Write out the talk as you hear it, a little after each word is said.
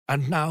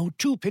And now,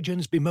 two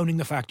pigeons bemoaning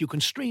the fact you can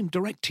stream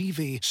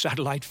DirecTV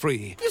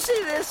satellite-free. You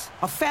see this?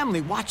 A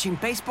family watching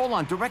baseball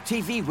on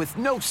DirecTV with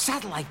no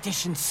satellite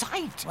dish in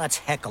sight. Let's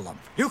heckle them.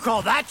 You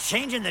call that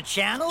changing the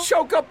channel?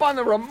 Choke up on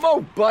the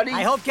remote, buddy.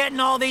 I hope getting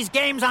all these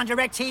games on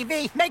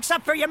DirecTV makes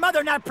up for your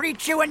mother not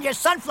pre-chewing your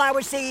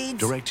sunflower seeds.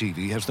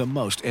 DirecTV has the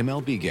most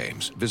MLB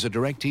games. Visit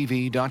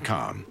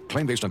DirecTV.com.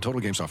 Claim based on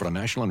total games offered on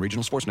national and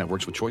regional sports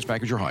networks with choice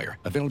package or higher.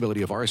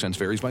 Availability of RSNs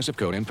varies by zip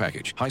code and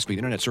package. High-speed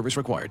internet service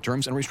required.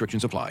 Terms and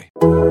restrictions apply.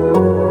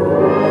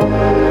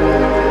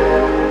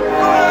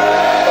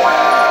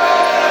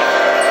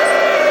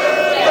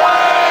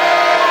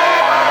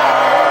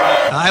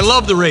 I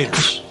love the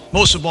Raiders.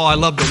 Most of all, I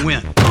love to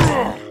win.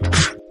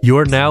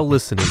 You're now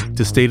listening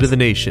to State of the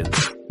Nation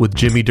with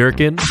Jimmy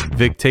Durkin,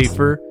 Vic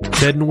Tafur,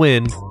 Ted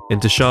Nguyen, and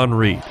Deshaun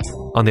Reed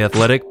on the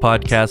Athletic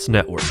Podcast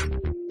Network.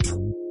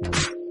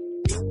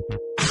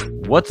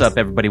 What's up,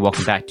 everybody?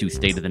 Welcome back to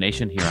State of the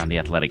Nation here on the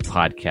Athletic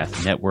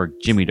Podcast Network.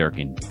 Jimmy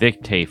Durkin,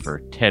 Vic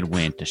Tafur, Ted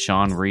Nguyen,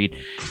 Deshaun Reed,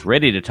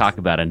 ready to talk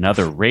about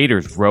another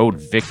Raiders road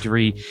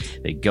victory.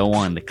 They go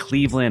on to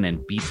Cleveland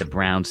and beat the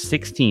Browns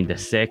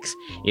 16-6.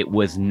 It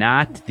was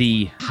not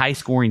the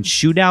high-scoring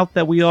shootout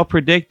that we all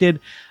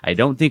predicted. I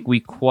don't think we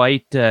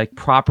quite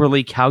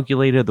properly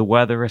calculated the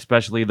weather,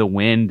 especially the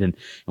wind, and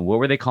what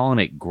were they calling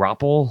it?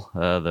 Grapple?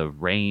 The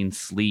rain,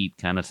 sleet,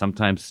 kind of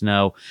sometimes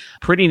snow.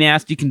 Pretty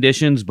nasty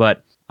conditions,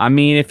 but I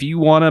mean, if you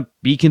want to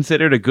be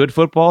considered a good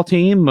football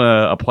team,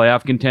 a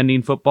playoff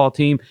contending football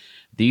team,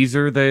 these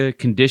are the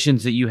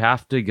conditions that you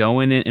have to go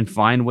in and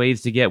find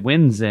ways to get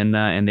wins, and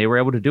they were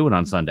able to do it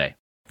on Sunday.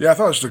 Yeah, I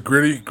thought it was a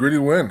gritty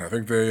win. I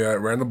think they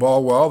ran the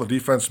ball well. The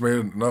defense made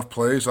enough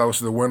plays.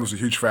 Obviously, the wind was a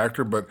huge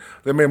factor, but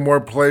they made more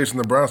plays than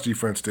the Browns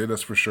defense did,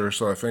 that's for sure.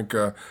 So I think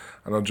I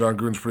know John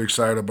Gruden's pretty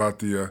excited about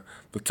the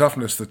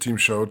toughness the team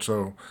showed.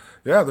 So,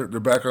 yeah, they're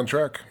back on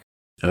track.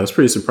 I was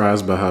pretty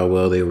surprised by how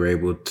well they were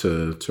able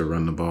to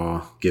run the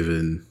ball,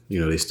 given,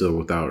 they still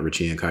without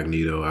Richie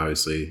Incognito.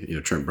 Obviously,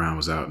 Trent Brown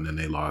was out, and then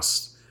they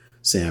lost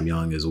Sam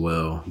Young as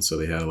well. And so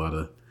they had a lot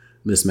of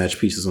mismatched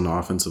pieces on the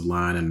offensive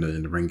line, and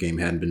the run game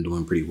hadn't been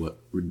doing pretty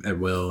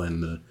well.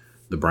 And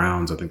the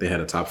Browns, I think they had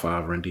a top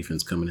 5 run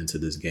defense coming into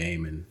this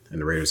game, and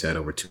the Raiders had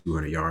over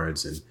 200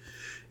 yards. And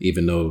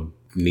even though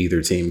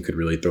neither team could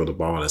really throw the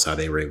ball, that's how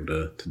they were able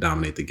to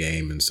dominate the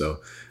game. And so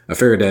I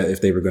figured that if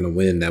they were going to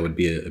win, that would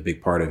be a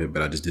big part of it,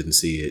 but I just didn't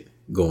see it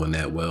going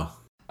that well.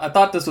 I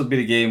thought this would be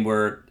the game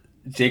where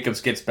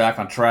Jacobs gets back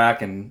on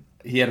track, and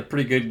he had a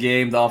pretty good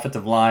game. The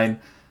offensive line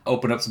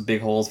opened up some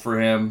big holes for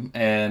him,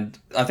 and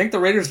I think the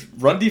Raiders'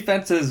 run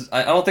defense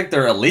I don't think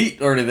they're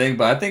elite or anything,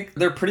 but I think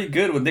they're pretty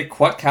good with Nick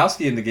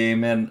Kwiatkowski in the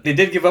game, and they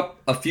did give up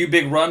a few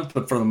big runs,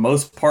 but for the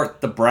most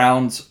part, the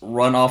Browns'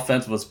 run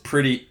offense was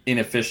pretty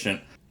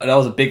inefficient. That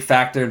was a big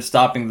factor in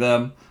stopping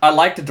them. I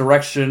like the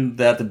direction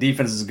that the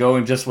defense is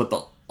going, just with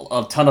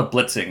a ton of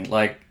blitzing.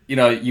 Like,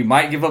 you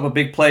might give up a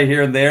big play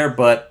here and there,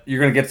 but you're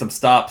going to get some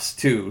stops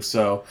too.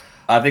 So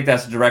I think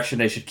that's the direction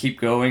they should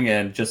keep going,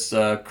 and just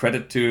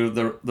credit to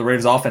the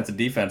Raiders' offense and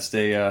defense.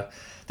 They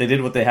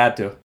did what they had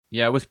to.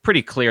 Yeah, it was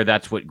pretty clear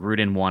that's what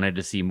Gruden wanted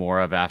to see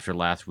more of after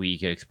last week.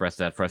 He expressed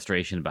that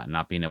frustration about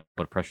not being able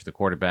to pressure the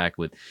quarterback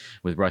with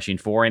rushing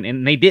 4,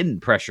 and they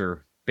didn't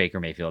pressure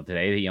Baker Mayfield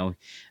today.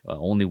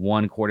 Only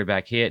one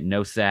quarterback hit,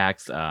 no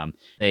sacks.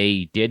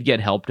 They did get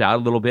helped out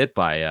a little bit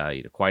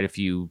by quite a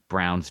few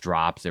Browns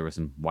drops. There were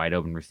some wide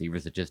open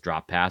receivers that just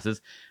dropped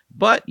passes.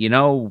 But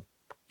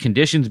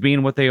conditions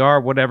being what they are,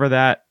 whatever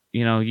that,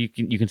 you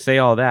can say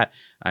all that.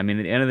 I mean,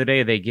 at the end of the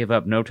day, they give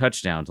up no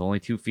touchdowns, only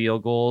 2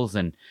 field goals,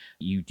 and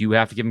you do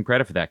have to give them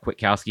credit for that.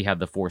 Kwiatkowski had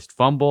the forced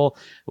fumble,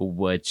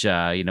 which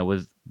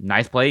was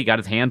nice play. He got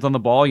his hands on the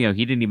ball.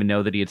 He didn't even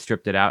know that he had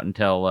stripped it out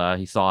until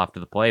he saw after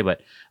the play. But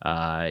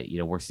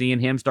we're seeing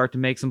him start to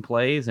make some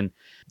plays, and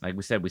like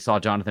we said, we saw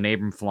Jonathan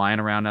Abram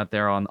flying around out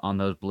there on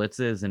those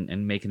blitzes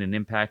and making an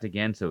impact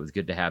again. So it was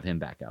good to have him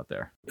back out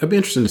there. It'd be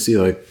interesting to see,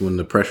 when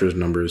the pressures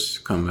numbers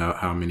come out,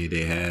 how many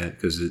they had,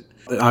 because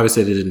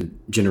obviously they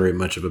didn't generate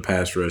much of a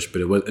pass rush,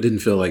 but it didn't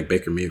feel like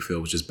Baker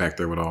Mayfield was just back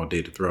there with all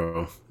day to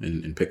throw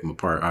and pick them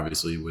apart.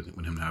 Obviously, with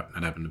him not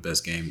having the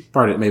best game,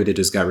 part of it, maybe they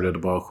just got rid of the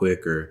ball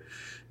quick or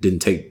didn't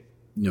take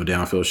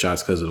downfield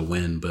shots because of the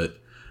wind. But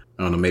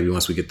I don't know, maybe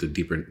once we get the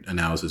deeper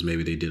analysis,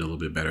 maybe they did a little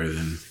bit better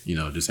than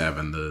just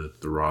having the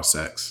raw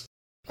sacks.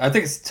 I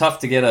think it's tough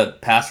to get a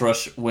pass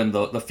rush when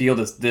the field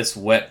is this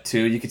wet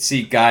too. You could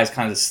see guys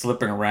kind of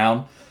slipping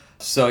around.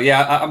 So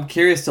yeah, I'm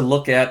curious to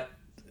look at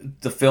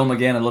the film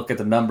again and look at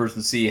the numbers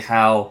and see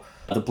how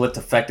the blitz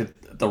affected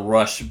the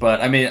rush.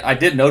 But I mean, I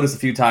did notice a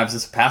few times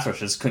this pass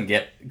rush just couldn't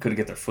get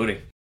their footing.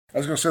 I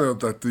was going to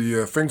say that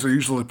the things that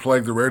usually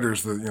plague the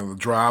Raiders, the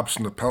drops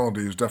and the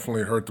penalties,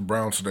 definitely hurt the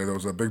Browns today. There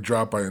was a big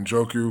drop by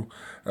Njoku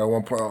at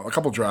one point, a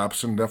couple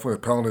drops, and definitely the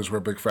penalties were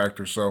a big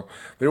factor. So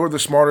they were the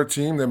smarter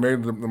team. They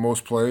made the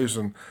most plays,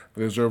 and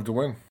they deserved to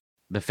win.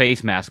 The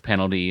face mask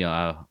penalty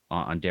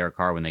on Derek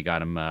Carr when they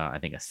got him, I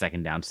think, a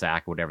second down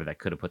sack or whatever, that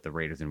could have put the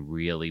Raiders in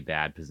really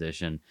bad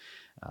position.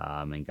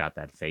 and got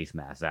that face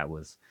mask.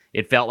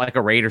 It felt like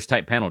a Raiders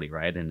type penalty,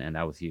 right? And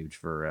that was huge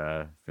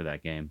for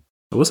that game.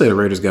 I will say the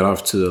Raiders got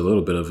off to a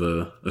little bit of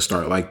a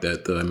start like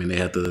that, though. I mean, they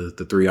had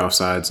the 3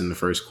 offsides in the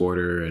first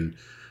quarter, and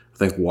I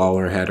think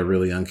Waller had a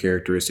really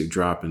uncharacteristic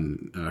drop,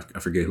 and I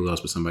forget who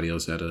else, but somebody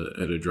else had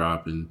a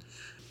drop. And,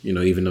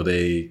 even though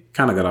they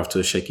kind of got off to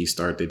a shaky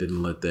start, they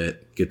didn't let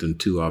that get them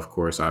too off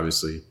course,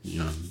 obviously,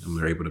 and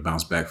they're able to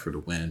bounce back for the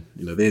win.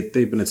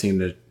 They've been a team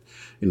that,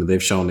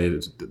 they've shown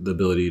the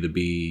ability to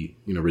be,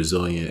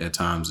 resilient at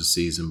times this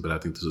season, but I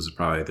think this was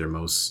probably their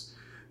most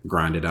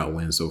grinded out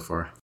win so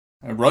far.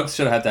 And Ruggs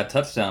should have had that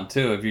touchdown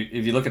too.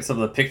 If you look at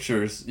some of the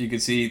pictures, you can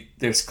see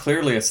there's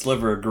clearly a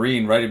sliver of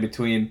green right in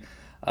between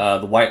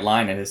the white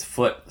line and his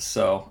foot.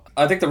 So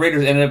I think the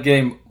Raiders ended up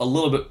getting a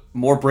little bit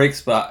more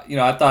breaks, but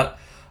I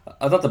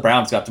thought the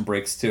Browns got some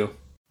breaks too.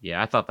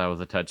 Yeah, I thought that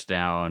was a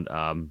touchdown.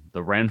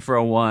 The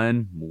Renfrow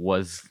one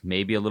was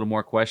maybe a little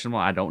more questionable.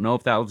 I don't know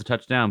if that was a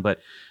touchdown, but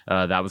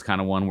that was kind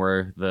of one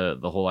where the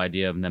whole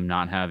idea of them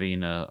not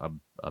having a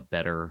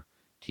better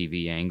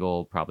TV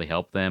angle probably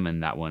helped them,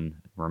 and that one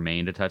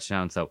remained a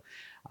touchdown. So,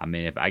 I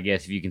mean,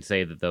 if you can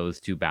say that those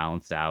two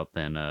balanced out,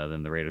 then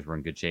the Raiders were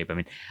in good shape. I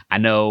mean, I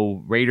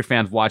know Raider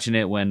fans watching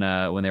it when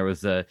there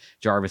was a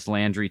Jarvis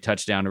Landry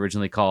touchdown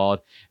originally called.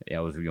 It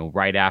was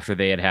right after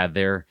they had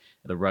the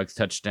Ruggs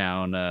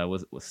touchdown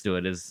was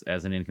stood as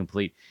an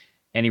incomplete.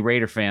 Any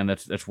Raider fan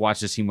that's watched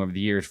this team over the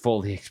years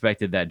fully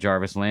expected that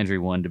Jarvis Landry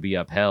one to be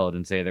upheld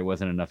and say there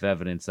wasn't enough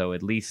evidence. So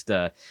at least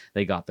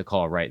they got the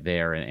call right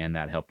there, and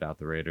that helped out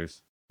the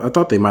Raiders. I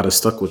thought they might have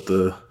stuck with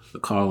the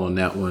call on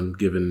that one,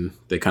 given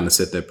they kind of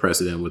set that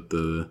precedent with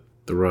the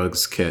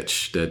Ruggs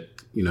catch that,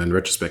 in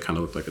retrospect kind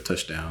of looked like a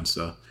touchdown.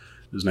 So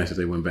it was nice that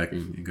they went back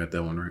and got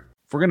that one right.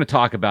 If we're going to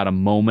talk about a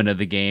moment of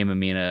the game, I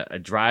mean, a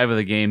drive of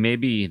the game,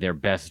 maybe their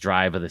best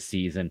drive of the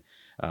season.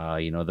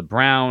 The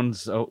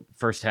Browns,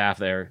 first half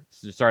there,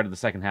 started the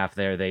second half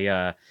there,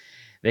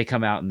 they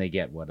come out and they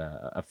get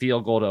a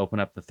field goal to open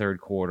up the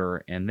third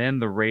quarter, and then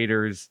the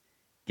Raiders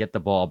get the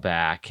ball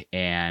back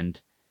and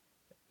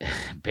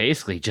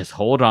basically just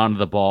hold on to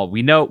the ball.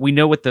 We know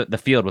what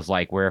the field was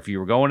like, where if you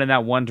were going in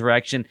that one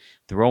direction,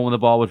 throwing the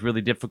ball was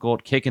really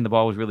difficult, kicking the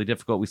ball was really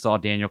difficult. We saw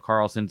Daniel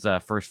Carlson's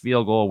first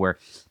field goal where,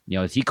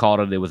 as he called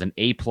it, it was an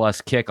A+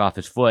 kick off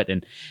his foot,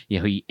 and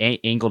he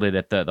angled it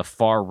at the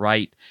far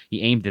right.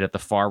 He aimed it at the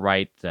far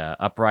right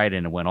upright,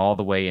 and it went all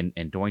the way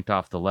and doinked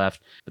off the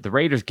left. But the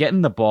Raiders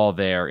getting the ball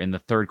there in the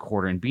third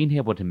quarter and being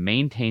able to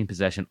maintain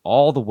possession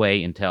all the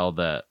way until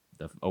the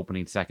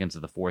opening seconds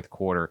of the fourth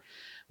quarter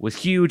was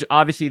huge.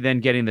 Obviously then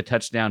getting the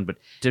touchdown, but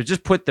to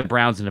just put the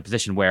Browns in a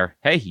position where,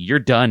 hey, you're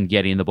done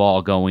getting the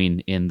ball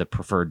going in the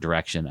preferred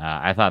direction.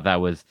 I thought that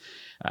was,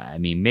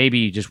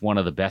 maybe just one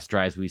of the best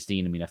drives we've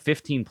seen. A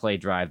 15-play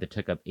drive that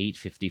took up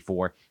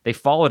 8:54. They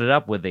followed it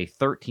up with a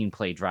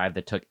 13-play drive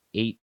that took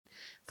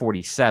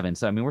 8:47.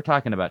 So, we're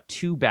talking about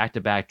 2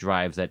 back-to-back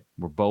drives that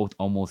were both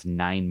almost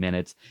 9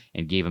 minutes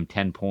and gave him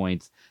 10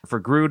 points. For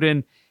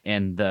Gruden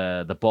and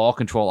the ball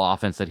control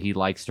offense that he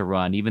likes to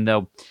run, even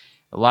though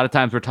a lot of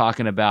times we're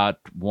talking about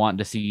wanting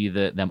to see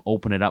them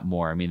open it up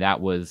more.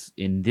 That was,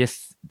 in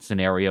this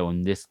scenario,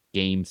 in this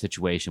game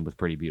situation, was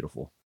pretty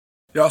beautiful.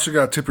 You also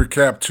got to tip your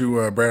cap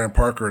to Brandon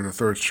Parker, the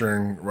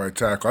third-string right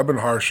tackle. I've been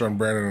harsh on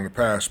Brandon in the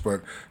past,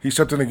 but he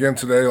stepped in again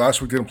today. Last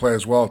week didn't play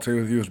as well,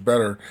 too. He was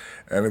better.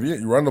 And if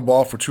you run the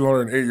ball for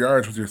 208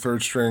 yards with your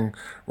third-string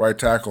right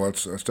tackle,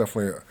 that's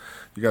definitely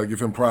you got to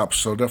give him props.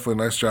 So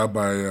definitely a nice job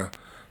by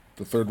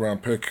the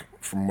third-round pick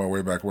from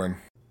way back when.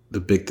 The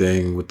big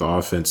thing with the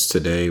offense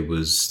today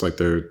was like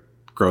their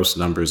gross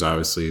numbers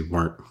obviously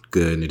weren't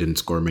good and they didn't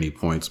score many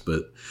points,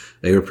 but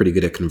they were pretty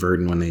good at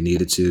converting when they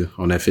needed to.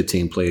 On that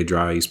 15-play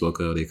drive you spoke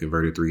of, they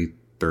converted 3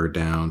 third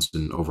downs,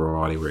 and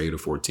overall they were 8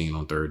 of 14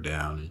 on third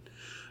down.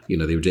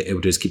 And they were able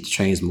to just keep the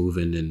chains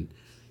moving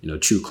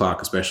and chew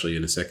clock, especially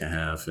in the second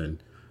half.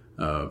 And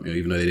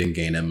even though they didn't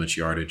gain that much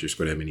yardage or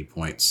score that many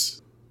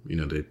points,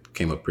 they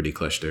came up pretty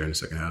clutch there in the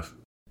second half.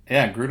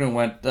 Yeah, Gruden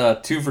went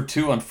 2 for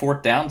 2 on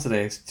fourth down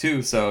today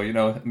too.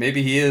 So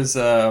maybe he is.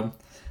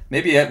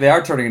 Maybe they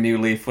are turning a new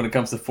leaf when it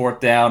comes to fourth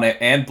down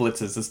and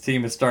blitzes. This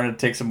team is starting to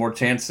take some more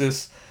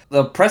chances.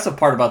 The impressive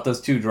part about those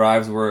 2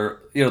 drives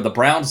were, the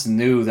Browns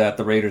knew that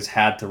the Raiders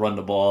had to run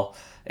the ball,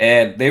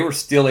 and they were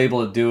still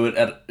able to do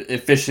it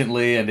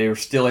efficiently, and they were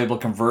still able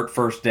to convert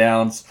first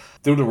downs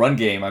through the run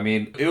game.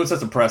 It was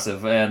just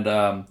impressive.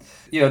 And,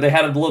 they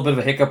had a little bit of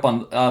a hiccup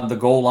on the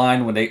goal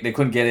line when they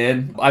couldn't get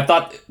in. I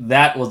thought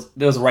there was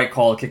the right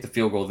call to kick the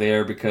field goal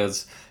there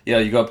because,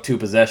 you go up 2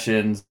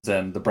 possessions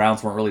and the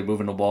Browns weren't really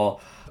moving the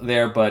ball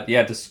there. But,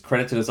 yeah, just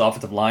credit to this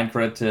offensive line,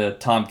 credit to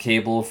Tom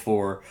Cable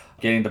for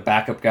getting the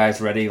backup guys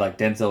ready like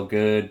Denzel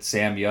Good,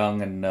 Sam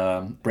Young,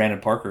 and Brandon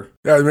Parker.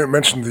 Yeah, I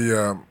mentioned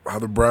how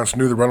the Browns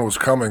knew the run was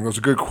coming. There was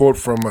a good quote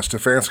from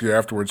Stefanski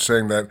afterwards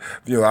saying that,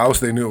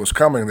 obviously they knew it was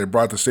coming. They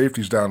brought the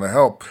safeties down to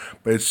help,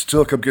 but it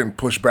still kept getting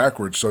pushed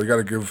backwards. So you got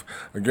to give,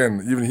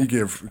 again, even he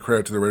gave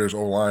credit to the Raiders'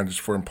 O-line just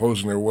for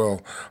imposing their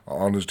will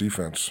on this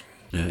defense.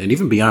 Yeah, and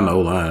even beyond the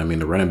O-line,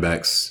 the running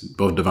backs,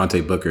 both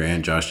Devontae Booker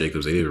and Josh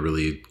Jacobs, they did a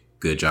really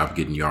good job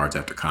getting yards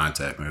after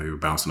contact. They were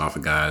bouncing off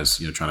of guys,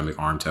 trying to make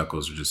arm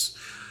tackles or just,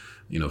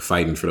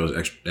 fighting for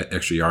those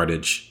extra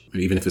yardage.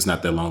 Even if it's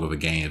not that long of a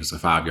gain, if it's a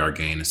 5-yard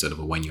gain instead of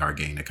a 1-yard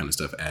gain, that kind of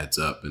stuff adds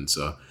up. And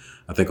so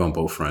I think on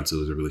both fronts, it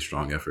was a really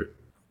strong effort.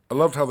 I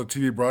loved how the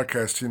TV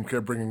broadcast team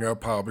kept bringing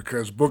up how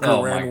because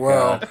Booker ran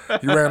well,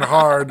 he ran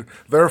hard.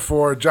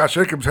 Therefore, Josh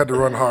Jacobs had to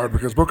run hard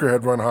because Booker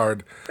had run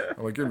hard.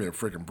 I'm like, give me a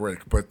freaking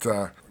break. But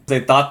they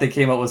thought they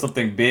came up with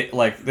something big,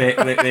 like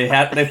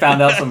they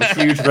found out some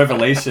huge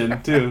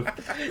revelation too.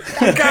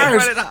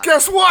 Guys,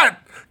 guess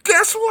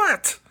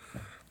what?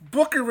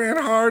 Booker ran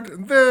hard,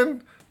 and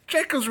then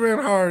Jacobs ran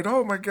hard.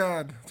 Oh my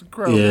God, it's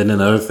incredible. Yeah, and then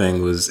the other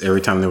thing was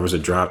every time there was a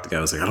drop, the guy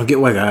was like, I don't get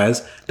why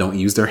guys don't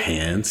use their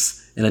hands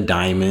in a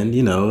diamond,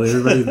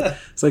 everybody.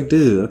 It's like,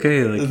 dude,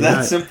 okay, like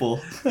that's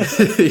simple.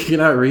 You're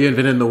not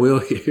reinventing the wheel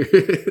here.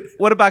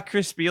 What about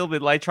Chris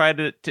Spielman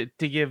trying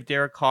to give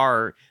Derek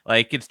Carr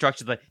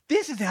instructions like,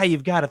 this is how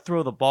you've got to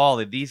throw the ball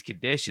in these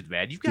conditions,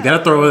 man. You got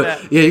to throw it.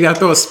 Yeah, you got to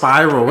throw a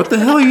spiral. What the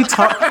hell are you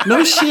talking?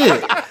 No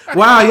shit.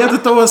 Wow, you have to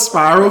throw a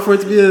spiral for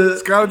it to be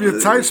It's got to be a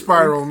tight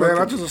spiral, man.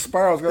 Not just a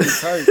spiral.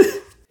 It's got to be tight.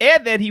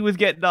 And then he was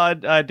getting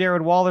on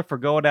Darren Waller for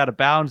going out of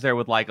bounds there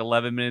with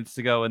 11 minutes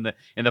to go in the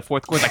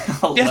fourth quarter.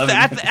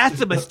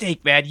 That's a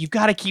mistake, man. You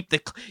got to keep the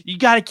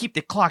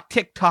clock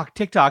tick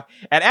tock.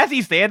 And as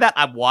he's saying that,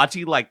 I'm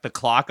watching the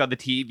clock on the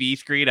TV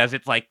screen as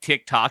it's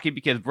tick tocking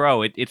because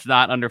bro, it's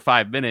not under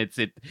 5 minutes.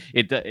 There's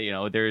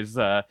these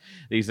are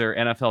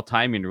NFL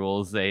timing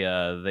rules. They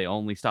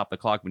only stop the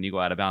clock when you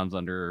go out of bounds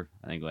under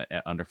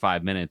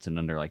 5 minutes and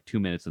under 2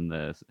 minutes in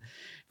the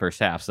first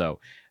half. So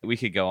we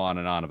could go on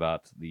and on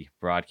about the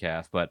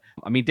broadcast, but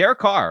Derek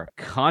Carr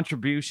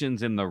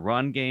contributions in the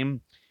run game,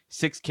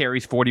 6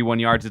 carries, 41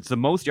 yards. It's the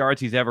most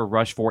yards he's ever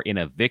rushed for in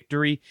a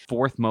victory,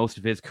 4th most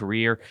of his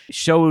career.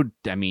 Showed,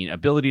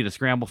 ability to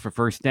scramble for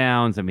first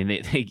downs.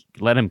 They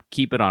let him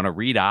keep it on a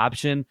read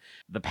option.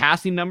 The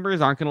passing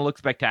numbers aren't going to look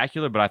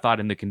spectacular, but I thought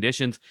in the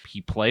conditions,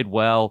 he played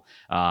well,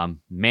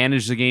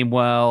 managed the game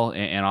well,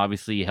 and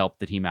obviously helped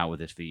the team out with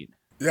his feet.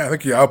 Yeah, I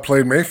think he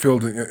outplayed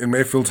Mayfield in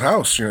Mayfield's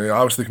house.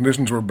 Obviously the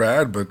conditions were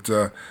bad, but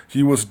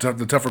he was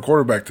the tougher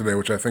quarterback today,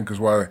 which I think is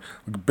why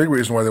the big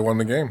reason why they won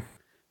the game.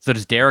 So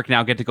does Derek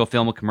now get to go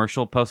film a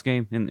commercial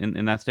post-game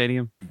in that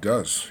stadium? He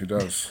does.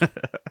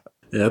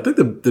 Yeah, I think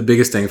the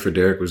biggest thing for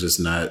Derek was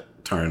just not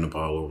turning the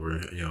ball over,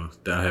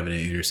 not having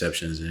any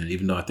interceptions. And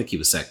even though I think he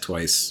was sacked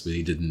twice, but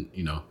he didn't,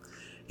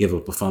 give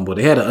up a fumble.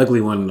 They had an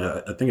ugly one,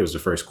 I think it was the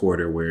first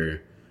quarter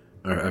where,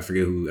 I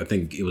forget who, I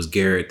think it was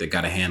Garrett that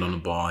got a hand on the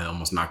ball and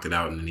almost knocked it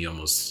out, and then he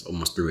almost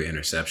threw an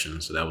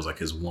interception. So that was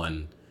his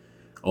one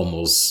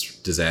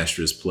almost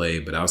disastrous play.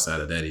 But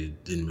outside of that, he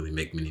didn't really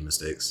make many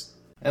mistakes.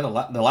 Yeah,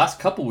 the last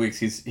couple weeks,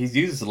 he's used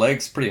his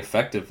legs pretty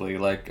effectively.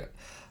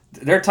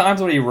 There are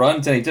times when he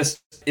runs and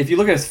if you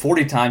look at his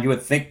 40 time, you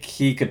would think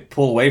he could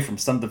pull away from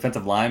some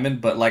defensive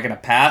linemen, but in a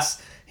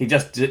pass, he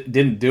just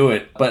didn't do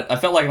it. But I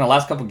felt like in the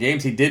last couple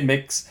games, he did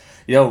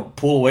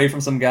pull away from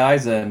some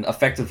guys and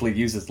effectively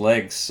use his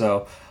legs.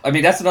 So,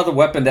 that's another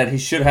weapon that he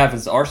should have in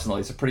his arsenal.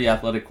 He's a pretty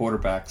athletic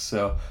quarterback.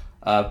 So,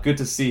 good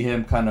to see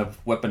him kind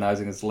of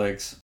weaponizing his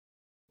legs.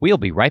 We'll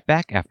be right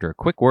back after a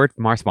quick word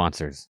from our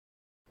sponsors.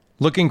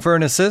 Looking for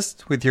an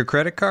assist with your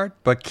credit card,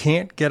 but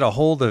can't get a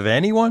hold of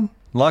anyone?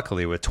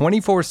 Luckily, with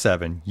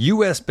 24/7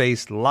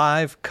 U.S.-based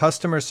live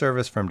customer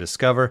service from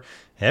Discover,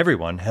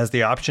 everyone has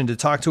the option to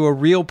talk to a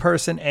real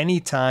person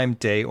anytime,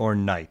 day or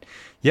night.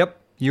 Yep,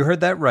 you heard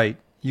that right.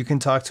 You can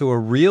talk to a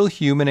real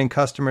human in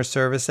customer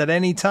service at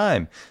any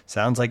time.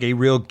 Sounds like a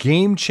real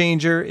game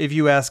changer if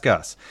you ask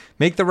us.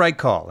 Make the right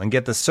call and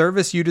get the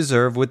service you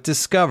deserve with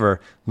Discover.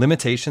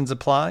 Limitations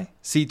apply.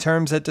 See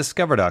terms at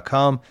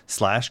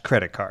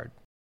discover.com/creditcard.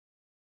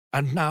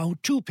 And now,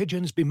 2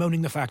 pigeons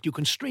bemoaning the fact you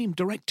can stream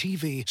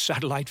DirecTV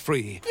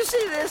satellite-free. You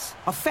see this?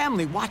 A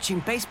family watching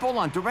baseball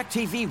on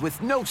DirecTV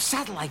with no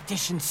satellite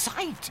dish in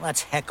sight.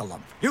 Let's heckle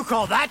them. You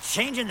call that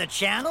changing the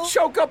channel?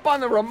 Choke up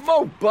on the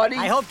remote, buddy.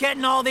 I hope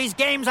getting all these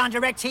games on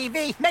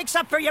DirecTV makes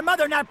up for your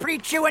mother not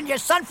pre-chewing your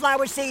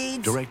sunflower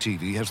seeds.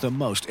 DirecTV has the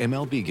most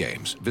MLB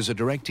games. Visit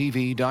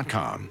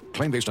DirecTV.com.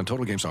 Claim based on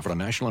total games offered on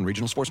national and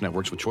regional sports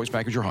networks with choice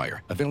package or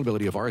higher.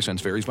 Availability of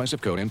RSNs varies by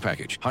zip code and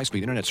package.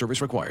 High-speed internet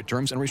service required.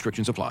 Terms and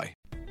restrictions apply.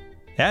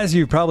 As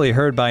you've probably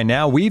heard by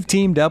now, we've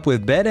teamed up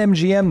with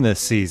BetMGM this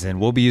season.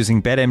 We'll be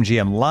using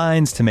BetMGM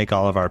lines to make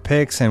all of our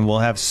picks, and we'll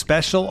have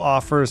special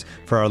offers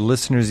for our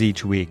listeners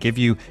each week. If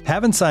you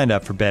haven't signed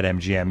up for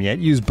BetMGM yet,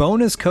 use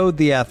bonus code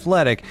The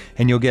Athletic,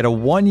 and you'll get a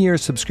 1-year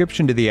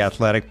subscription to The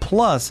Athletic,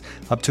 plus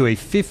up to a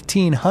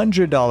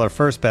 $1,500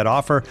 first bet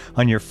offer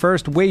on your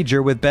first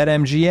wager with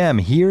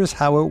BetMGM. Here's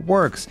how it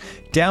works.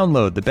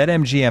 Download the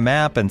BetMGM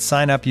app and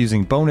sign up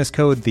using bonus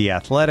code The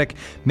Athletic.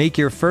 Make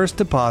your first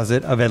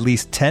deposit of at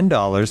least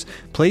 $10.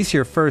 Place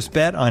your first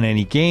bet on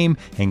any game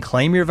and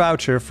claim your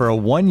voucher for a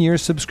 1-year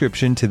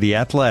subscription to The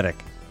Athletic.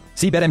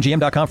 See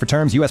BetMGM.com for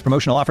terms. U.S.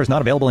 promotional offers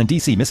not available in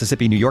D.C.,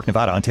 Mississippi, New York,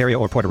 Nevada, Ontario,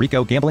 or Puerto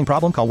Rico. Gambling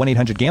problem? Call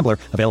 1-800-GAMBLER.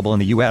 Available in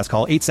the U.S.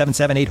 Call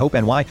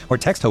 877-8-HOPE-NY or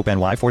text HOPE-NY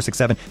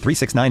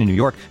 467-369 in New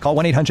York. Call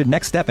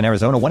 1-800-NEXT-STEP in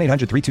Arizona.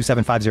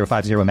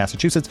 1-800-327-5050 in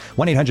Massachusetts.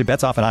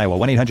 1-800-BETS-OFF in Iowa.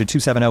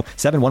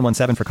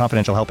 1-800-270-7117 for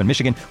confidential help in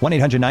Michigan.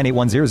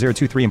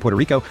 1-800-981-0023 in Puerto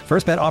Rico.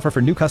 First bet offer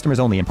for new customers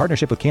only in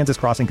partnership with Kansas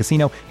Crossing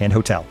Casino and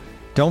Hotel.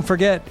 Don't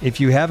forget, if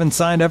you haven't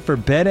signed up for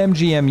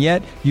BetMGM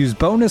yet, use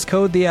bonus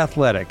code The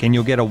Athletic, and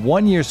you'll get a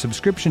 1-year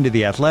subscription to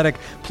The Athletic,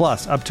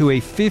 plus up to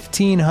a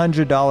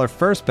 $1,500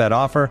 first bet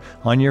offer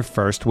on your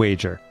first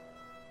wager.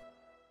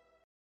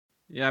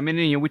 Yeah, I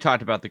mean, we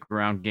talked about the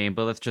ground game,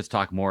 but let's just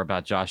talk more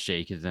about Josh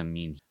Jacobs. I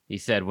mean, he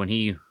said when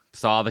he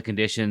saw the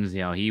conditions,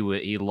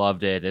 he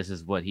loved it. This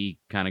is what he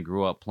kind of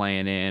grew up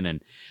playing in,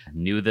 and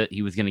knew that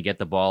he was going to get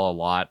the ball a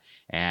lot.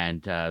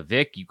 And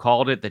Vic, you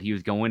called it that he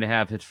was going to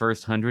have his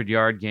first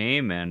 100-yard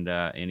game, and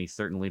he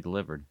certainly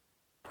delivered.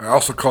 I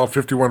also called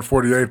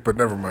 51-48, but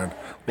never mind.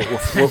 We'll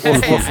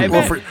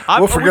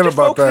forget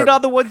about that.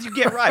 On the ones you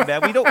get right,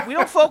 man. We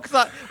don't focus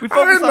on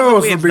the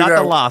wins, not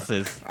the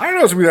losses. I didn't know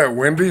it was going to be that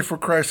windy, for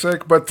Christ's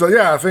sake. But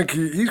I think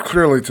he's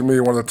clearly, to me,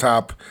 one of the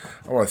top,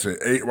 I want to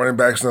say 8 running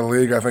backs in the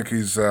league. I think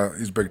he's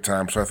big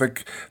time. So I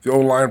think the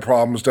O-line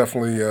problems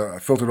definitely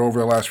filtered over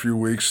the last few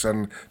weeks.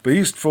 But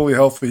he's fully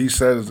healthy, he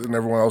says, and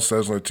everyone else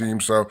says on the team.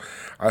 So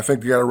I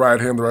think you got to ride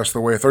him the rest of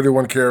the way.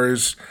 31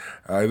 carries.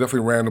 He definitely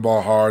ran the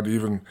ball hard.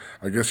 Even,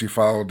 I guess he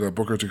followed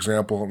Booker's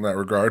example in that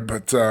regard.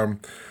 But,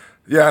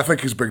 I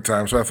think he's big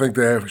time. So I think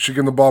they should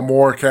give him the ball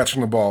more,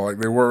 catching the ball like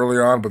they were early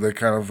on, but they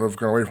kind of have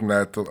gone away from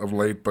that of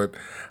late. But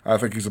I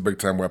think he's a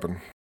big-time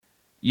weapon.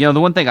 The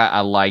one thing I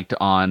liked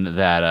on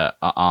that,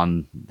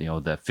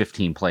 the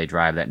 15-play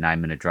drive, that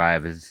 9-minute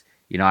drive is,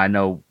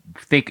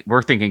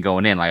 we're thinking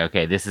going in like,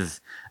 okay, this is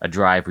a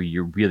drive where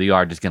you really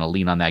are just going to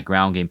lean on that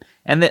ground game.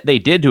 And they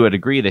did to a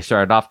degree. They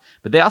started off,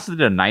 but they also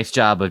did a nice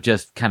job of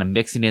just kind of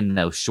mixing in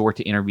those short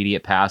to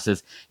intermediate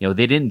passes. They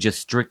didn't just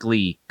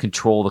strictly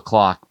control the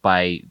clock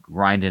by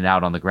grinding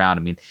out on the ground.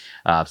 I mean,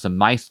 some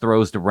nice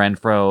throws to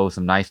Renfro,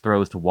 some nice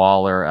throws to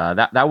Waller.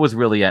 That was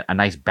really a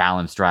nice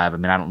balanced drive. I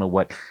mean, I don't know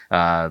what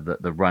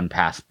the run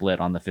pass split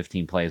on the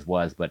 15 plays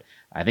was, but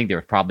I think there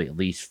was probably at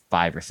least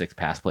 5 or 6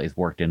 pass plays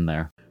worked in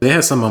there. They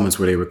had some moments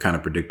where they were kind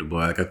of predictable.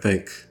 Like I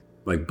think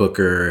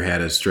Booker had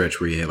a stretch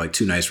where he had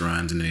 2 nice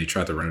runs, and then he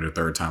tried to run it a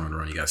third time in a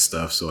run. He got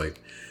stuffed. So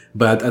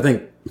but I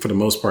think for the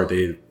most part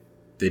they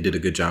did a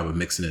good job of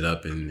mixing it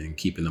up and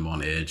keeping them on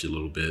the edge a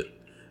little bit.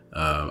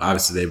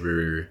 Obviously they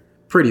were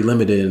pretty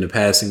limited in the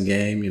passing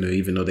game.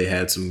 Even though they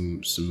had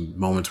some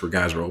moments where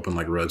guys were open,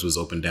 like Ruggs was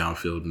open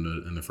downfield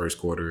in the first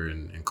quarter,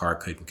 and Carr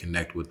couldn't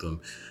connect with them.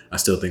 I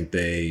still think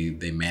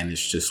they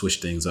managed to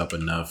switch things up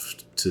enough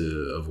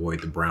to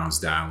avoid the Browns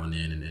dialing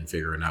in and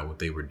figuring out what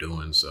they were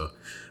doing. So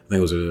I think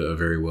it was a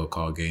very well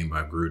called game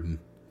by Gruden,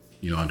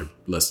 under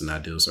less than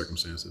ideal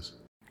circumstances.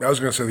 I was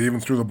going to say they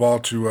even threw the ball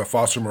to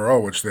Foster Moreau,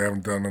 which they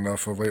haven't done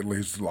enough of lately.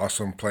 He's lost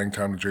some playing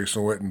time to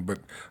Jason Witten, but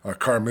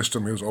Carr missed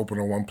him. He was open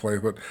on one play.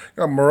 But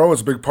Moreau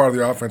was a big part of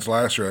the offense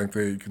last year. I think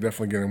they could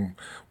definitely get him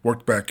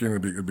worked back in.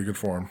 It'd be good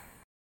for him.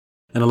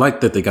 And I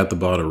like that they got the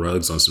ball to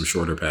Ruggs on some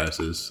shorter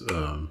passes,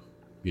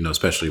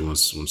 especially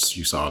once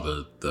you saw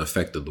the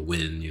effect of the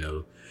wind,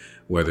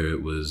 whether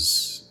it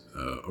was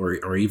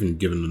or even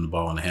giving them the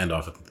ball on the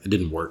handoff. It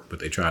didn't work, but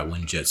they tried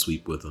one jet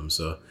sweep with him.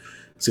 So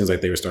it seems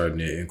like they were starting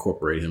to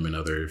incorporate him in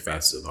other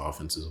facets of the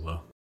offense as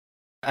well.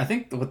 I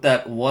think with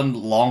that one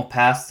long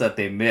pass that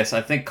they missed,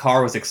 I think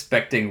Carr was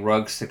expecting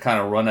Ruggs to kind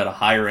of run at a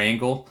higher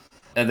angle,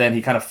 and then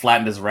he kind of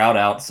flattened his route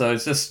out. So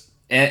it's just,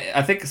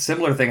 I think a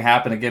similar thing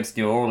happened against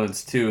New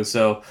Orleans too.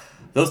 So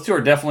those two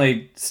are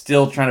definitely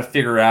still trying to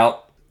figure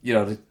out,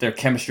 their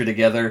chemistry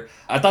together.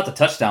 I thought the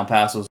touchdown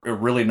pass was a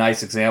really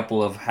nice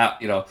example of how,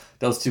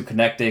 those two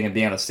connecting and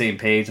being on the same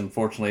page.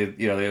 Unfortunately,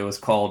 it was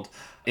called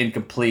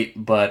incomplete,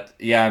 but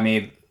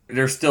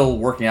they're still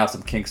working out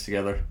some kinks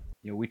together.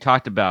 We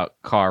talked about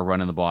Carr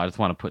running the ball. I just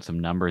want to put some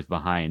numbers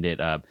behind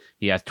it.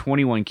 He has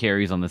 21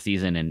 carries on the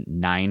season and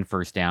 9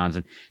 first downs,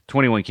 and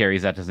 21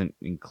 carries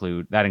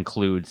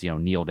includes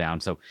kneel down.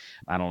 So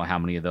I don't know how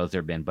many of those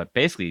there have been, but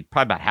basically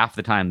probably about half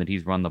the time that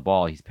he's run the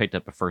ball, he's picked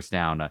up a first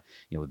down.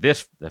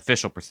 The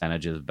official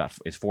percentage is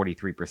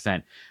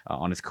 43%.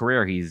 On his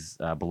career, he's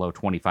below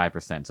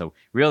 25%. So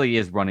really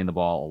is running the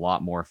ball a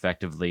lot more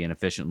effectively and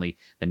efficiently.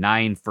 The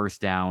 9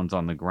 first downs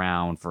on the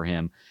ground for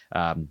him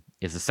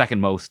is the second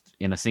most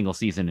in a single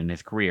season in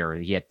his career.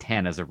 He had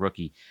 10 as a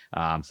rookie.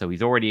 So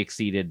he's already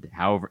exceeded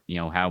how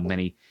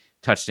many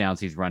touchdowns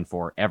he's run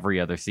for every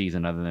other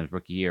season other than his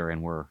rookie year,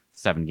 and we're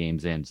 7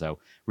 games in. So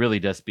really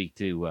does speak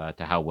to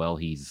how well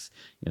he's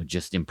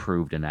just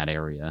improved in that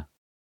area.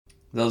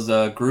 Those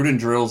Gruden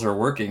drills are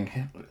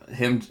working.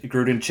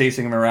 Gruden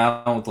chasing him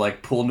around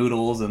with pool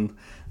noodles and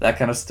that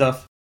kind of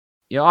stuff.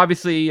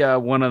 Obviously,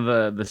 one of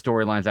the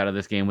storylines out of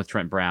this game was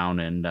Trent Brown,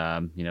 and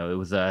it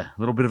was a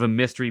little bit of a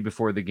mystery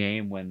before the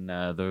game when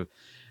the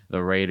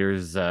the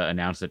Raiders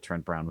announced that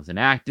Trent Brown was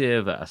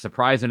inactive, a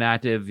surprise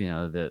inactive.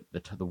 The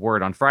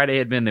word on Friday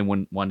had been they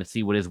want to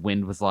see what his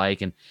wind was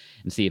like and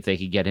see if they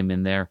could get him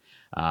in there.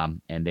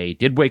 And they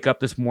did wake up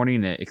this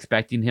morning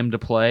expecting him to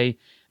play.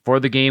 For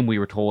the game, we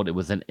were told it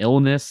was an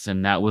illness,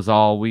 and that was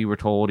all we were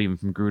told, even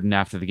from Gruden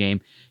after the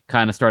game.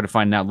 Kind of started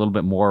finding out a little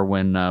bit more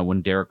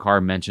when Derek Carr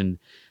mentioned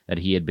that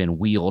he had been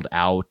wheeled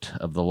out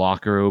of the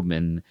locker room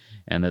and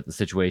that the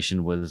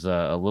situation was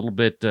a little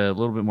bit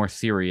more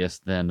serious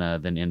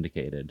than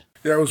indicated.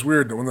 Yeah, it was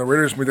weird when the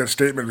Raiders made that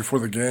statement before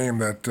the game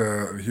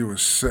that he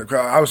was sick.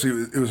 Obviously,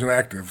 it was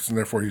inactive, and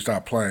therefore he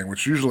stopped playing,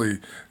 which usually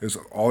is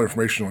all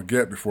information you'll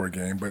get before a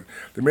game. But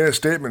they made a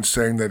statement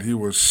saying that he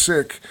was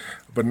sick,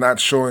 but not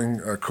showing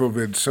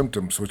COVID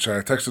symptoms, which I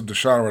texted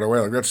Deshaun right away.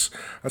 Like that's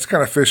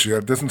kind of fishy.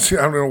 That doesn't seem.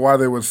 I don't know why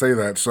they would say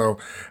that. So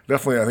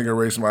definitely, I think it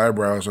raised some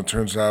eyebrows. And it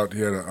turns out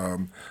he had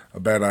a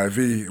bad IV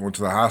and went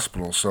to the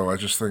hospital. So I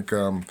just think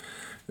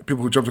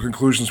people who jump to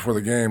conclusions for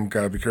the game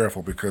got to be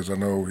careful, because I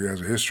know he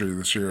has a history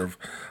this year of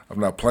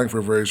not playing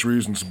for various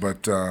reasons.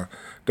 But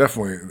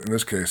definitely in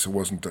this case, it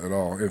wasn't at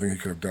all anything he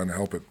could have done to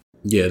help it.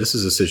 Yeah, this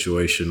is a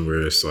situation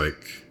where it's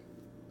like,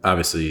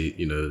 obviously,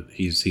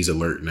 he's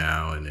alert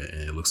now, and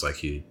it looks like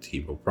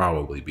he will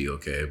probably be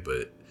okay.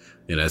 But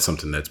that's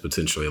something that's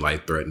potentially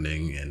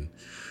life-threatening, and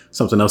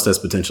something else that's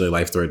potentially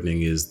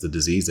life-threatening is the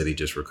disease that he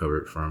just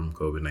recovered from,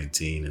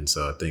 COVID-19. And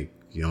so I think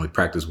he only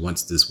practiced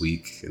once this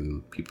week,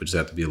 and people just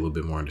have to be a little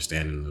bit more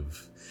understanding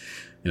of,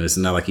 it's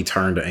not like he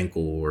turned an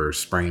ankle or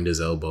sprained his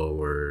elbow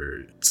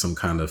or some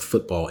kind of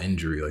football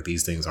injury. Like,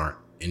 these things aren't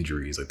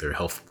injuries, like they're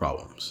health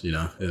problems,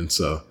 And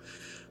so,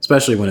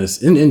 especially when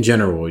it's in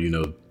general,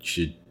 you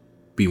should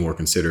be more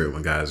considerate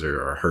when guys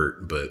are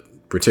hurt, but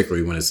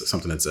particularly when it's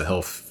something that's a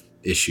health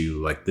issue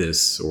like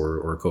this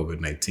or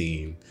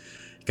COVID-19,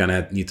 you kind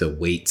of need to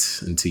wait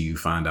until you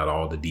find out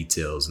all the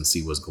details and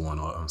see what's going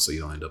on, so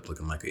you don't end up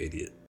looking like an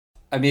idiot.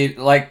 I mean,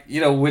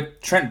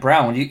 with Trent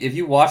Brown, if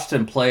you watched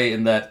him play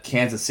in that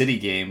Kansas City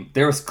game,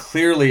 there was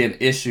clearly an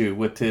issue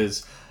with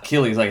his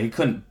Achilles. Like, he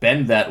couldn't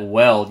bend that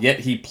well,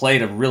 yet he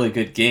played a really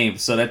good game.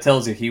 So that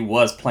tells you he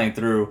was playing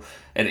through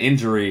an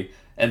injury.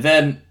 And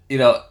then,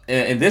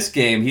 in this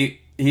game,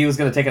 he was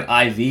going to take an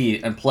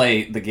IV and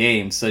play the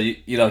game. So,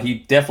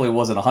 he definitely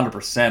wasn't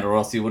 100%, or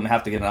else he wouldn't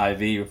have to get an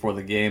IV before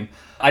the game.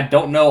 I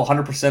don't know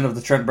 100% of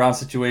the Trent Brown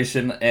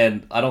situation,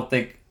 and I don't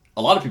think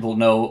a lot of people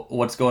know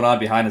what's going on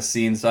behind the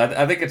scenes. So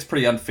I think it's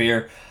pretty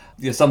unfair,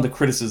 some of the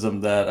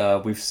criticism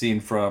that we've seen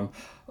for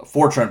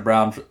Trent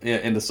Brown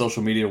in the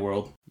social media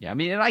world. Yeah, I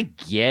mean, and I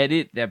get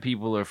it that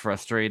people are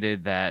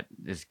frustrated that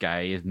this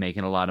guy is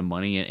making a lot of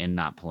money and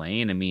not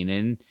playing. I mean,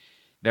 and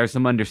there's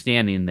some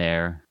understanding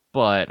there.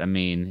 But I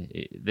mean,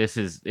 this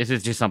is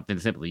just something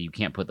simply you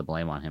can't put the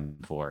blame on him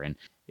for, and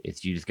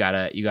you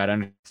gotta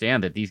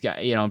understand that these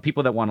guys,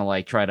 people that want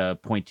to try to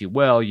point to,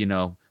 well,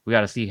 we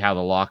got to see how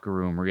the locker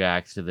room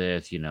reacts to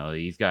this.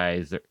 These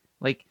guys are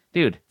like,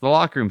 dude, the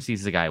locker room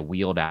sees the guy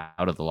wheeled out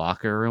of the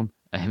locker room.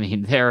 I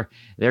mean, they're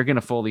gonna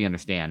fully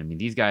understand. I mean,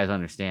 these guys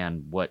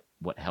understand what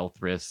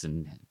health risks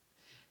and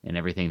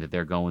everything that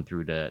they're going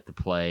through to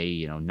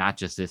play. Not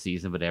just this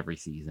season, but every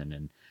season.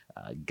 And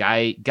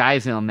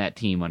guys on that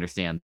team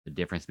understand the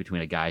difference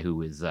between a guy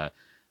who is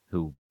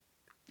who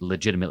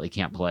legitimately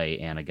can't play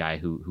and a guy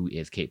who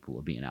is capable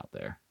of being out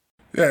there.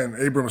 Yeah,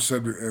 and Abrams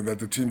said that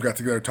the team got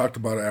together, talked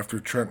about it after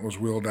Trent was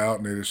wheeled out,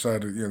 and they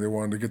decided they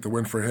wanted to get the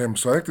win for him.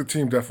 So I think the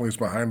team definitely is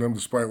behind him,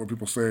 despite what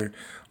people say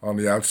on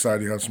the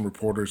outside. You had some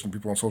reporters and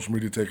people on social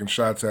media taking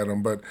shots at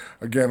him. But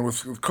again,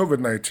 with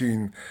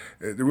COVID-19,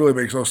 it really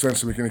makes no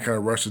sense to make any kind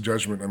of rush to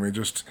judgment. I mean,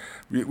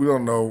 we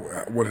don't know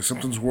what his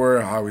symptoms were,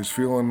 how he's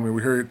feeling. I mean,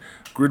 we hear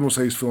Gruden will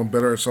say he's feeling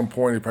better at some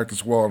point. He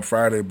practiced well on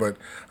Friday, but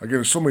again,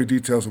 there's so many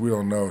details that we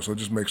don't know. So it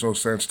just makes no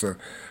sense to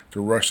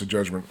rush to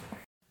judgment.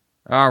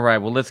 All right,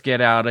 well, let's get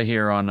out of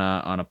here on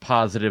a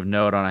positive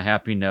note, on a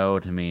happy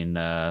note. I mean,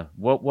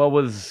 what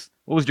was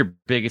your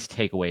biggest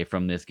takeaway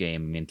from this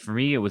game? I mean, for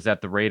me, it was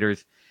that the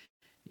Raiders,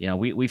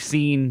 we've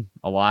seen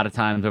a lot of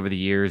times over the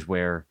years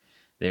where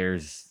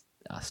there's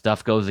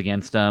stuff goes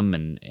against them,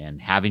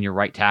 and having your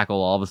right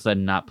tackle all of a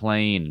sudden not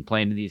playing and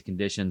playing in these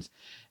conditions,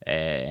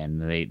 and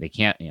they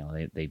can't,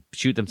 they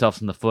shoot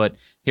themselves in the foot.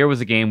 Here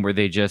was a game where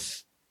it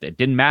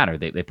didn't matter.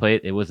 They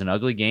played. It was an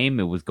ugly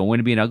game. It was going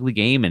to be an ugly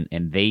game,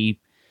 and they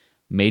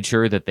made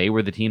sure that they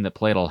were the team that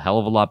played a hell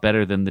of a lot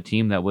better than the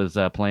team that was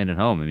playing at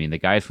home. I mean, the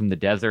guys from the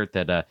desert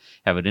that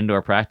have an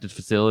indoor practice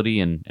facility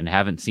and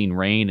haven't seen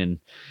rain and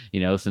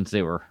since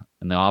they were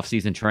in the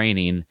off-season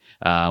training,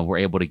 were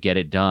able to get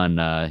it done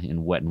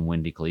in wet and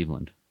windy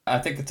Cleveland. I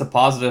think it's a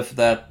positive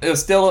that it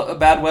was still a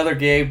bad weather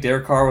game.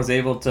 Derek Carr was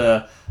able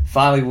to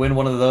finally win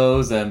one of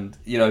those, and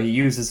he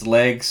used his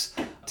legs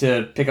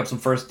to pick up some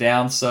first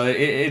downs. So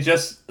it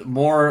just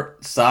more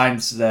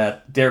signs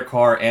that Derek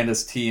Carr and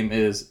his team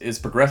is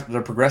progressing.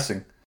 They're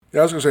progressing. Yeah,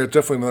 I was going to say it's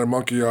definitely another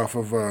monkey off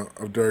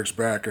of Derek's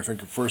back. I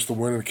think first the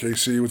win in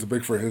KC was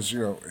big for his,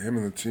 him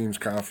and the team's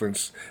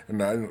confidence,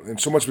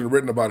 and so much been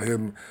written about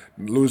him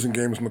losing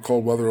games in the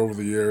cold weather over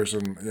the years,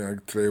 and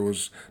today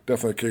was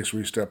definitely a case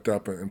where he stepped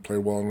up and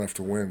played well enough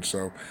to win.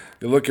 So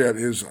you look at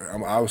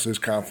obviously his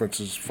confidence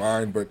is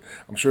fine, but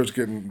I'm sure it's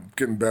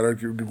getting better,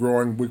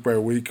 growing week by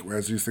week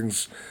as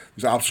these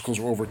obstacles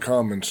are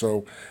overcome, and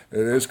so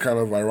it is kind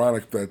of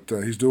ironic that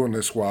he's doing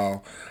this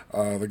while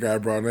the guy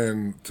brought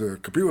in to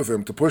compete with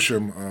him, to push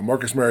him,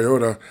 Marcus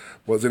Mariota,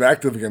 was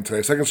inactive again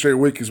today. Second straight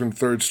week he's been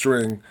third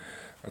string.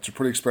 That's a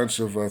pretty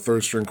expensive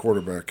third string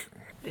quarterback.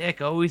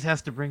 Dick always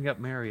has to bring up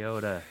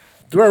Mariota.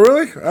 Do I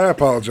really? I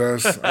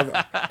apologize.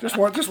 just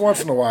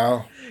once in a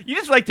while. You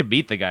just like to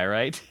beat the guy,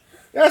 right?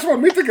 Yeah, I just want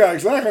to meet the guy,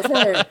 exactly. I just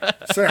want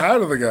to say hi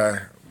to the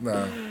guy.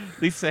 No.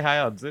 At least say hi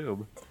on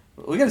Zoom.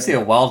 We got to see a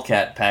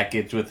Wildcat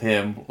package with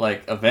him,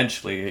 like,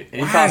 eventually.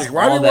 Why do you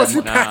want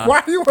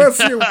to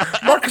see a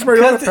Marcus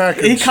Mariota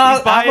package?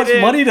 How much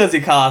money does he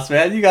cost,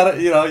 man? You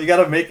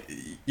gotta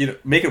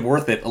make it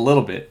worth it a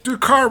little bit. Dude,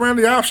 Carr ran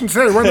the option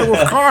today. Run the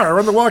with Carr.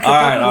 Run the Wildcat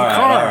package with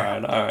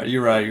Carr. All right.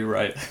 You're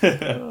right.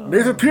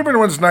 Nathan Peterman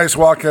wins a nice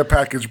Wildcat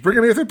package. Bring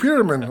in Nathan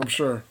Peterman, I'm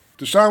sure.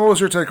 Deshaun, what was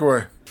your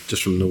takeaway?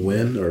 Just from the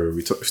win, or are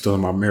we still talking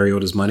about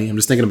Mariota's money? I'm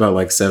just thinking about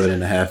like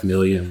 $7.5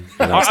 million.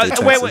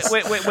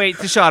 Wait,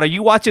 Deshaun, are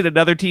you watching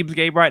another team's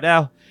game right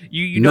now?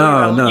 You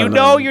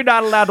know you're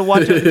not allowed to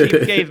watch other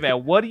team's games,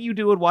 man. What are you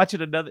doing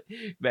watching another?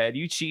 Man,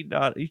 you cheating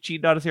on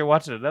us here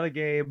watching another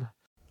game.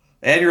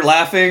 And you're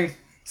laughing.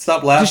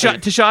 Stop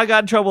laughing. Deshaun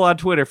got in trouble on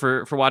Twitter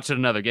for watching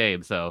another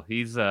game, so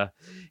he's on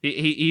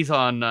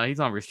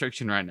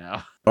restriction right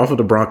now. Off of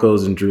the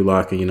Broncos and Drew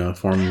Lock,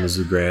 former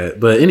Mizzou grad.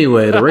 But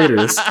anyway, the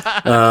Raiders.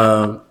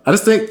 I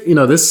just think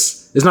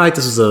it's not like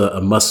this was a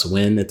must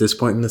win at this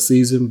point in the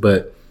season,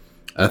 but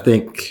I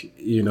think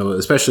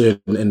especially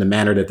in the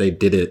manner that they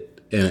did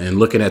it, and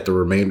looking at the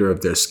remainder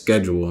of their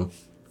schedule,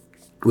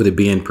 with it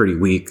being pretty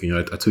weak,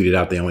 I tweeted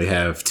out they only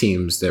have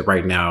teams that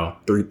right now,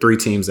 three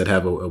teams that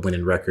have a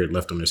winning record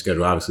left on their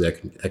schedule. Obviously,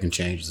 that can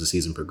change as the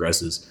season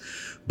progresses,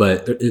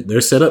 but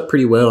they're set up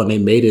pretty well, and they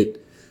made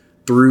it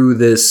through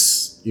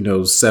this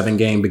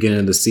 7-game beginning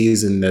of the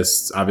season.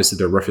 That's obviously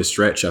their roughest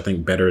stretch. I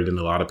think better than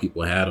a lot of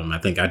people had them. I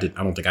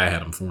don't think I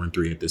had them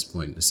 4-3 at this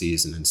point in the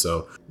season, and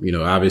so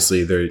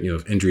obviously there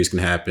injuries can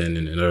happen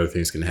and other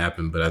things can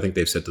happen, but I think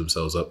they've set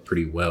themselves up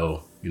pretty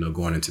well.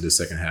 Going into the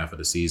second half of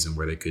the season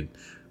where they could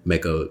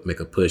make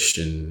a push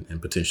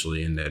and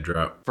potentially end that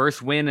drop.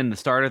 First win in the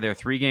start of their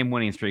 3-game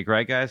winning streak,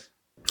 right, guys?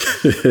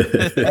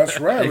 That's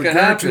right. We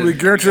guarantee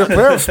a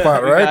playoff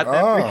spot, right?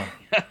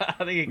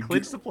 I think it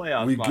clinched the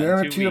playoff spot. We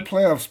guarantee a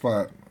playoff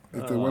spot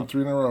if they win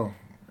 3 in a row.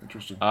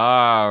 Interesting.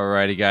 All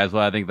righty, guys.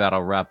 Well, I think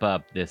that'll wrap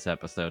up this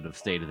episode of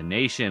State of the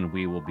Nation.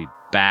 We will be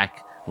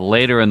back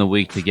later in the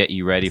week to get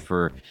you ready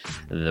for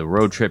the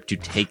road trip to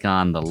take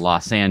on the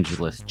Los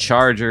Angeles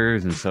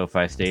Chargers in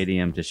SoFi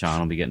Stadium. Deshaun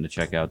will be getting to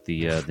check out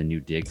the new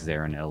digs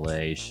there in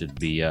LA. Should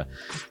be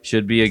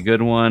a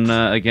good one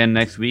again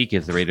next week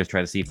as the Raiders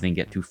try to see if they can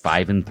get to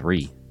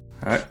 5-3.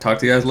 All right, talk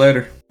to you guys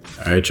later.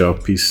 All right, y'all.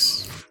 Peace.